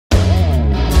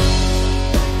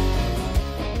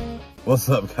What's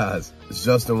up, guys? It's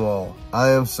Justin Wall.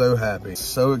 I am so happy,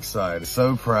 so excited,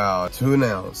 so proud to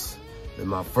announce that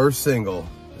my first single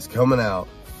is coming out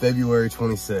February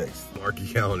 26th. Mark your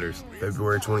calendars.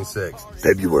 February 26th.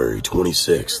 February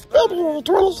 26th. February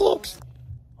 26th.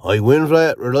 Hey, when's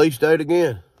that release date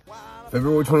again?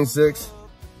 February 26th,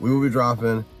 we will be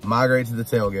dropping Migrate to the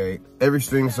Tailgate. Every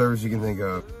streaming service you can think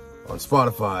of. On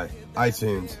Spotify,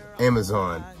 iTunes,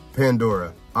 Amazon,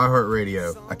 Pandora,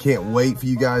 iHeartRadio. I can't wait for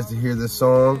you guys to hear this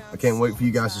song. I can't wait for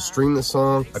you guys to stream this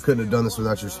song. I couldn't have done this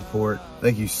without your support.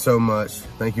 Thank you so much.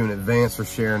 Thank you in advance for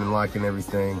sharing and liking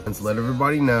everything. And to let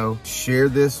everybody know, share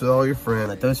this with all your friends.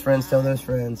 Let those friends tell those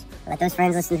friends. Let those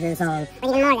friends listen to the song.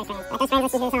 Even more of those friends. Let those friends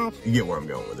listen to the song. You get where I'm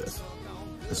going with this.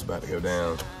 This is about to go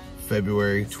down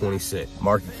February 26th.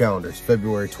 Mark your calendars,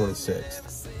 February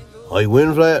 26th. Hey,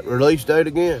 when's that release date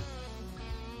again?